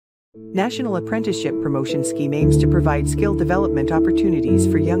National Apprenticeship Promotion Scheme aims to provide skill development opportunities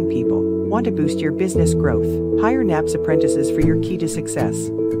for young people. Want to boost your business growth? Hire NAPS apprentices for your key to success.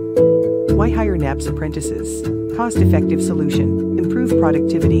 Why hire NAPS apprentices? Cost-effective solution, improved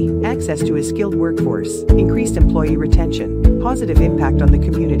productivity, access to a skilled workforce, increased employee retention, positive impact on the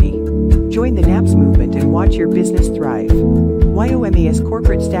community. Join the NAPS movement and watch your business thrive. Yoma's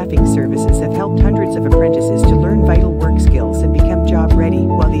corporate staffing services have helped hundreds of apprentices to learn vital work skills and become job ready,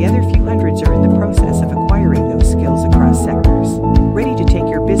 while the other few hundreds are in the process of acquiring those skills across sectors. Ready to take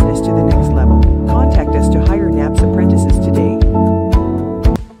your business to the next level?